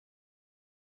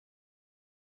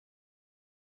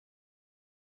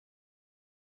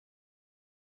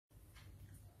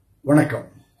Vanakkam.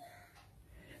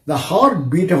 The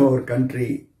heartbeat of our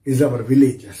country is our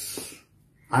villages,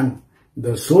 and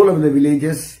the soul of the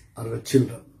villages are the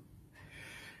children.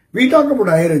 We talk about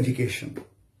higher education,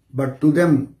 but to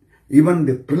them, even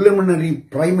the preliminary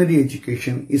primary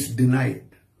education is denied.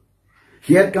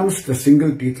 Here comes the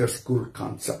single teacher school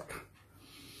concept.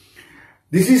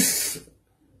 This is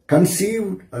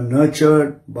conceived and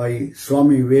nurtured by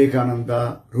Swami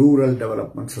Vivekananda Rural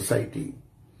Development Society.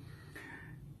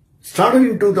 Started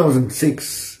in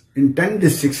 2006 in 10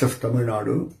 districts of Tamil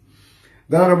Nadu,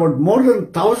 there are about more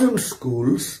than 1,000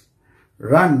 schools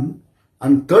run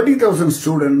and 30,000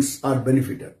 students are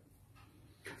benefited.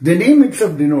 The name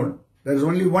itself denotes there is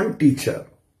only one teacher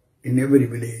in every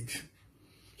village.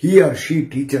 He or she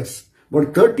teaches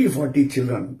about 30-40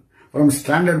 children from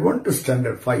standard 1 to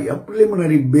standard 5, a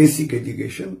preliminary basic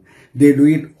education. They do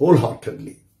it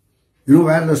wholeheartedly. You know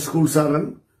where the schools are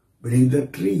run? Beneath the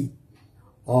tree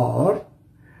or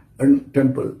in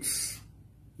temples.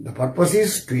 The purpose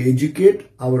is to educate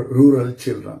our rural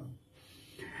children.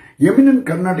 Eminent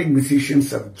Carnatic musicians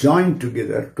have joined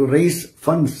together to raise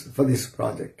funds for this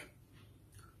project.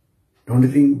 Don't you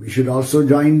think we should also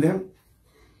join them?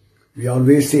 We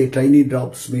always say tiny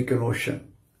drops make an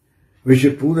ocean. We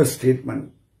should prove the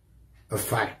statement a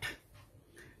fact.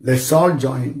 Let's all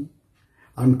join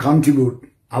and contribute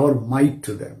our might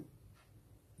to them.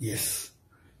 Yes.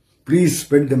 Please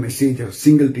spread the message of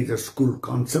single teacher school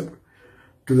concept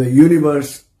to the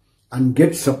universe and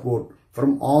get support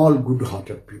from all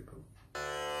good-hearted people.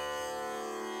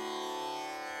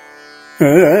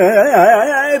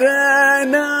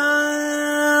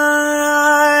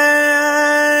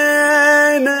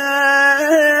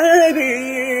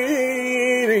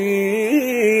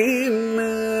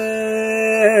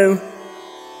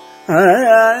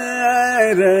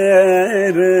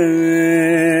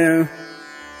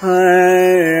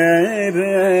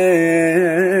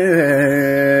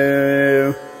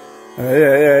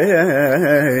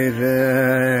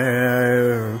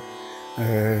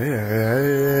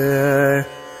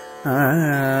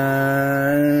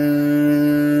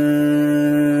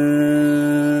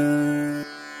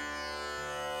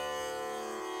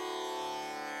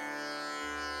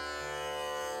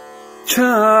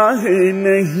 चाह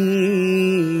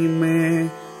नहीं मैं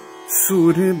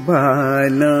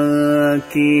सुरबाला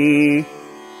के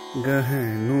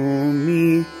गहनों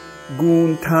में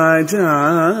गूंथा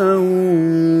जाऊं,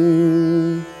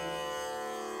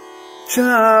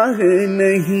 चाह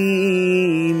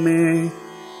नहीं मैं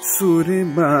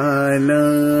सुरबाला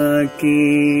के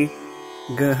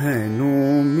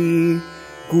गहनों में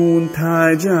गूंथा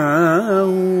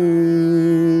जाऊं,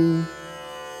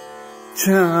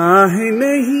 चाह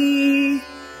नहीं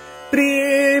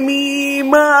प्रेमी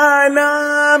माला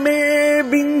में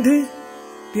बिंध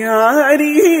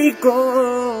प्यारी को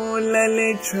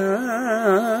ललचाऊं,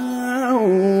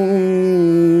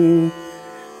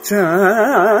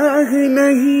 चाह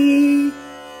नहीं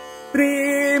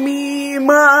प्रेमी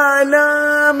माला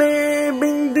में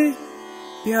बिंद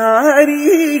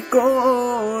प्यारी को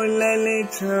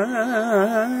ललचाऊं,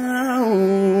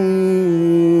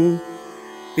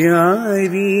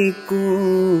 प्यारी को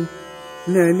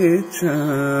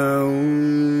ललचाऊं।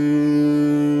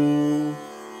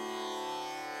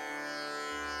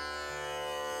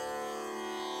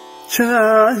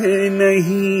 चाह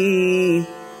नहीं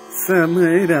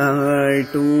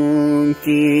सम्राटों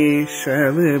के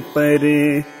शव पर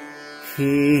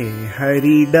हे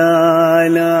हरि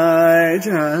डाला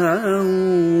जाऊं,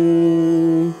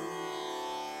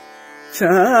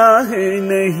 चाह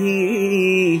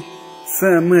नहीं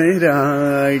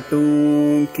सम्राटों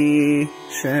के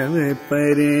शव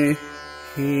पर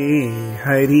हे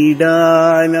हरि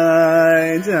डाला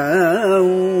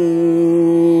जाऊं,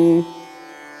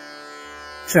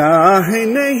 चाह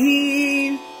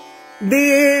नहीं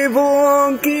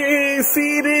देवों के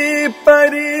सिर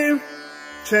पर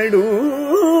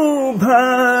चढ़ूं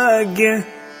भाग्य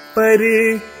पर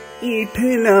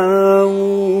इठलाऊं,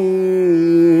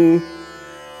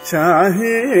 चाह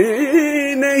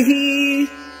नहीं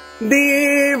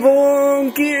देवों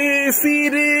के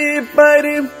सिर पर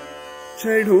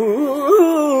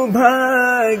चढ़ूं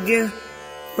भाग्य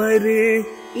पर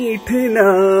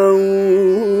इठलाऊं,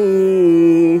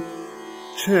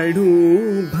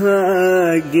 चढ़ूं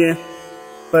भाग्य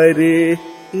पर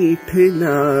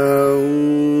इठलाऊं।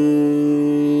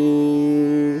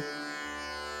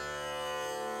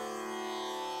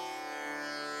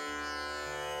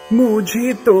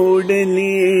 मुझे तोड़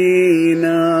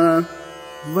लेना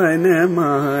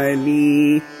वनमाली,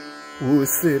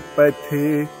 उस पथ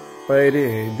पर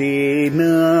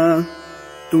देना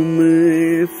तुम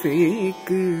फेंक,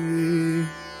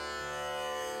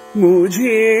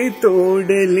 मुझे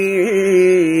तोड़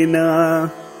लेना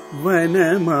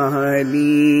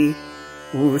वनमाली,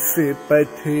 उस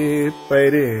पथ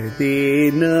पर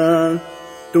देना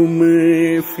तुम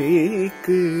फेंक।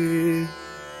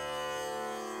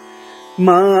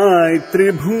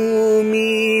 मातृभूमि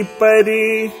पर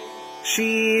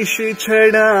शीश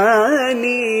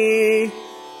चढ़ाने,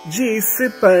 जिस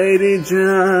पर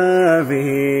जावे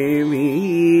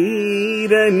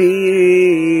वीर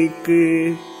अनेक।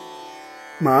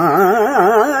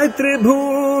 मातृभूमि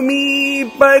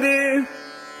पर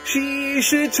शीश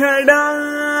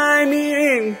चढ़ाने,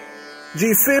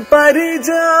 जिस पर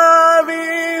जावे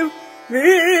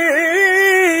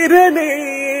वीर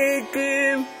अनेक,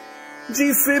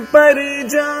 जिस पर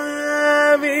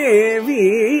जावे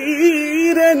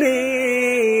वीर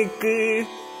अनेक,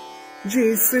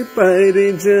 जिस पर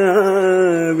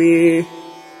जावे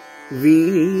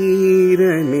वीर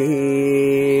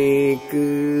अनेक।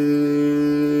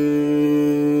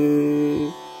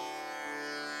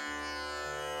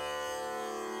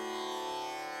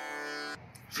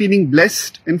 Feeling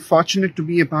blessed and fortunate to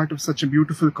be a part of such a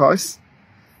beautiful cause,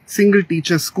 Single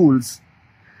Teacher Schools.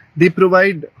 They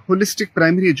provide holistic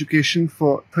primary education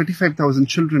for 35,000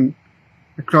 children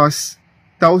across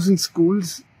 1,000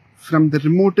 schools from the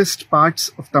remotest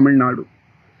parts of Tamil Nadu.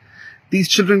 These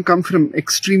children come from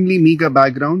extremely meager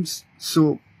backgrounds,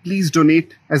 so please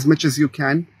donate as much as you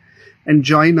can and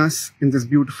join us in this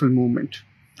beautiful movement.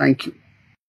 Thank you.